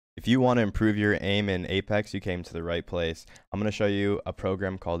If you want to improve your aim in Apex, you came to the right place. I'm going to show you a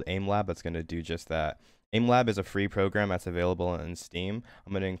program called Aimlab that's going to do just that. Aimlab is a free program that's available in Steam.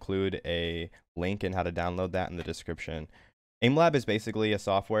 I'm going to include a link in how to download that in the description. Aimlab is basically a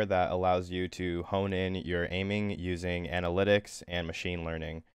software that allows you to hone in your aiming using analytics and machine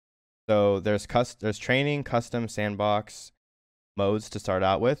learning. So there's training, custom, sandbox modes to start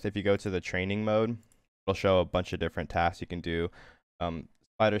out with. If you go to the training mode, it'll show a bunch of different tasks you can do.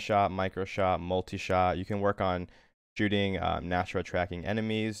 Spider shot, micro shot, multi shot. You can work on shooting natural tracking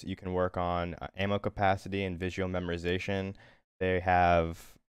enemies. You can work on ammo capacity and visual memorization. They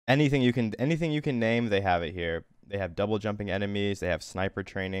have anything you can name. They have it here. They have double jumping enemies. They have sniper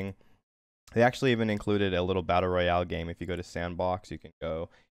training. They actually even included a little battle royale game. If you go to sandbox, you can go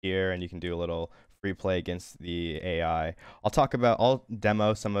here and you can do a little free play against the AI. I'll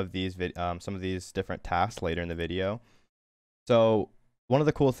demo some of these different tasks later in the video. So one of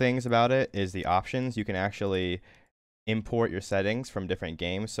the cool things about it is the options. You can actually import your settings from different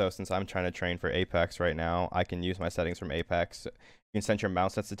games. So since I'm trying to train for Apex right now, I can use my settings from Apex. You can set your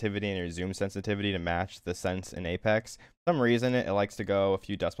mouse sensitivity and your zoom sensitivity to match the sense in Apex. For some reason, it likes to go a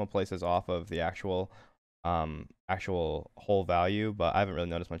few decimal places off of the actual whole value, but I haven't really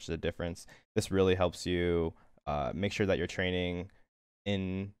noticed much of the difference. This really helps you make sure that you're training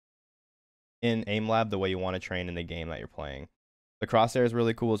in Aimlab the way you want to train in the game that you're playing. The crosshair is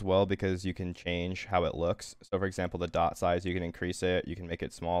really cool as well because you can change how it looks. So for example, the dot size, you can increase it, you can make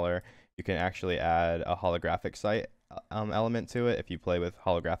it smaller. You can actually add a holographic sight element to it if you play with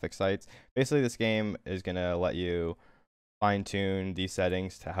holographic sights. Basically, this game is going to let you fine tune these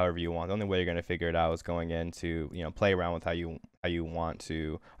settings to however you want. The only way you're going to figure it out is going in to, play around with how you want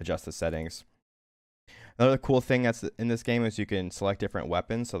to adjust the settings. Another cool thing that's in this game is you can select different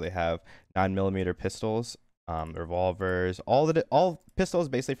weapons. So they have 9mm pistols, revolvers, all pistols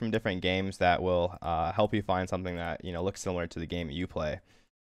basically from different games that will help you find something that looks similar to the game that you play.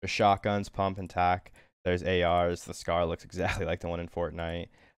 There's shotguns, pump and tack. There's ARs. The SCAR looks exactly like the one in Fortnite.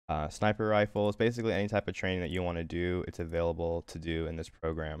 Sniper rifles, basically any type of training that you want to do, it's available to do in this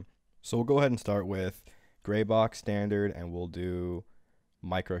program. So we'll go ahead and start with gray box standard, and we'll do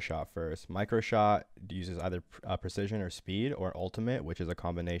micro shot first. Micro shot uses either precision or speed, or ultimate, which is a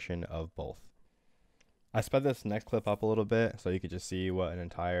combination of both. I sped this next clip up a little bit so you could just see what an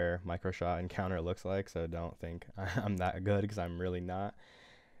entire micro shot encounter looks like, so don't think I'm that good, because I'm really not.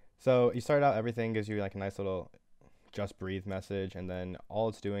 So you start out, everything gives you like a nice little just breathe message, and then all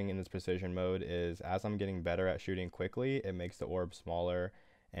it's doing in this precision mode is, as I'm getting better at shooting quickly, it makes the orb smaller,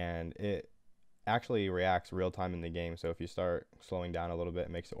 and it actually reacts real time in the game. So if you start slowing down a little bit,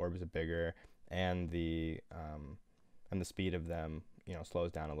 it makes the orbs bigger, and the speed of them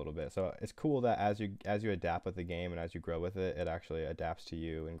slows down a little bit. So it's cool that as you adapt with the game and as you grow with it, it actually adapts to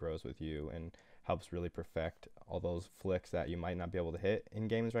you and grows with you and helps really perfect all those flicks that you might not be able to hit in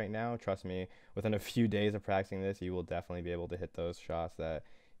games right now. Trust me, within a few days of practicing this, you will definitely be able to hit those shots that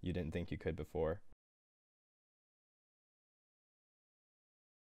you didn't think you could before.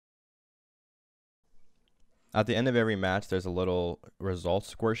 At the end of every match, there's a little results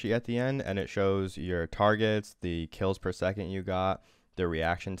score sheet at the end, and it shows your targets, the kills per second you got, the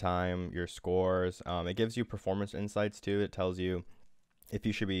reaction time, your scores. It gives you performance insights too. It tells you if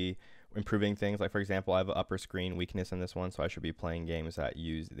you should be improving things. Like for example, I have an upper screen weakness in this one, so I should be playing games that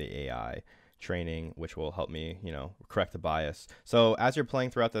use the AI training, which will help me, correct the bias. So as you're playing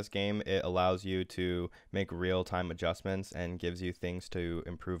throughout this game, it allows you to make real-time adjustments and gives you things to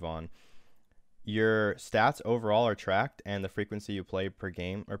improve on. Your stats overall are tracked, and the frequency you play per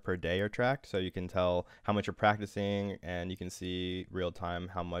game or per day are tracked, so you can tell how much you're practicing, and you can see real time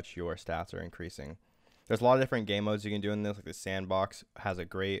how much your stats are increasing. There's a lot of different game modes you can do in this. Like the sandbox has a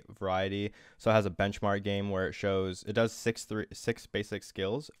great variety. So it has a benchmark game where it does six basic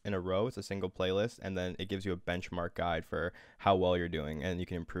skills in a row. It's a single playlist, and then it gives you a benchmark guide for how well you're doing, and you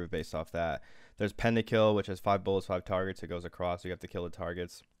can improve based off that. There's pen to kill, which has 5 bullets, 5 targets. It goes across, so you have to kill the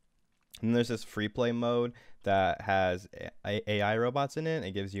targets. And there's this free play mode that has AI robots in it.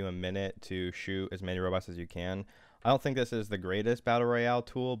 It gives you a minute to shoot as many robots as you can. I don't think this is the greatest battle royale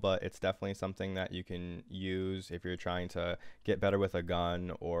tool, but it's definitely something that you can use if you're trying to get better with a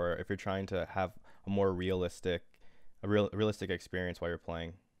gun, or if you're trying to have a more realistic experience while you're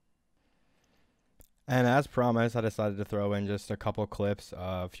playing. And as promised, I decided to throw in just a couple clips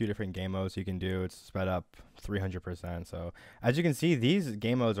of a few different game modes you can do. It's sped up 300%. So as you can see, these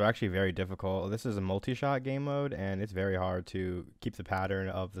game modes are actually very difficult. This is a multi-shot game mode, and it's very hard to keep the pattern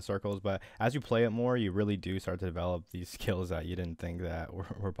of the circles. But as you play it more, you really do start to develop these skills that you didn't think that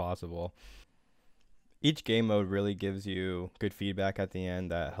were possible. Each game mode really gives you good feedback at the end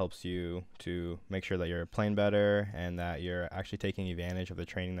that helps you to make sure that you're playing better and that you're actually taking advantage of the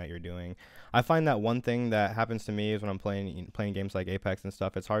training that you're doing. I find that one thing that happens to me is when I'm playing games like Apex and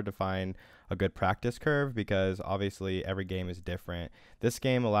stuff, it's hard to find a good practice curve because obviously every game is different. This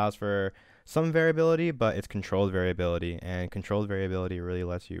game allows for some variability, but it's controlled variability, and controlled variability really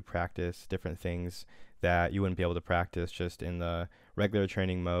lets you practice different things that you wouldn't be able to practice just in the regular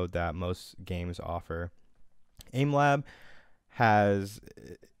training mode that most games offer. Aimlab has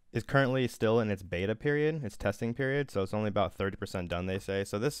is currently still in its beta period, its testing period, so it's only about 30% done, they say.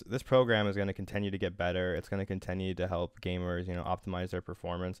 So this program is going to continue to get better. It's going to continue to help gamers, optimize their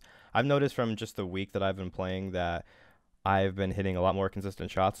performance. I've noticed from just the week that I've been playing that I've been hitting a lot more consistent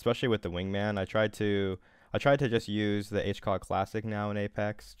shots, especially with the wingman. I tried to just use the HCOG Classic now in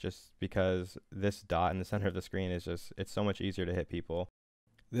Apex just because this dot in the center of the screen it's so much easier to hit people.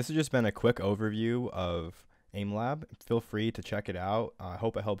 This has just been a quick overview of Aimlab. Feel free to check it out. I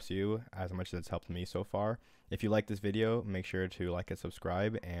hope it helps you as much as it's helped me so far. If you like this video, make sure to like and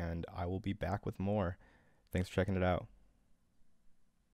subscribe, and I will be back with more. Thanks for checking it out.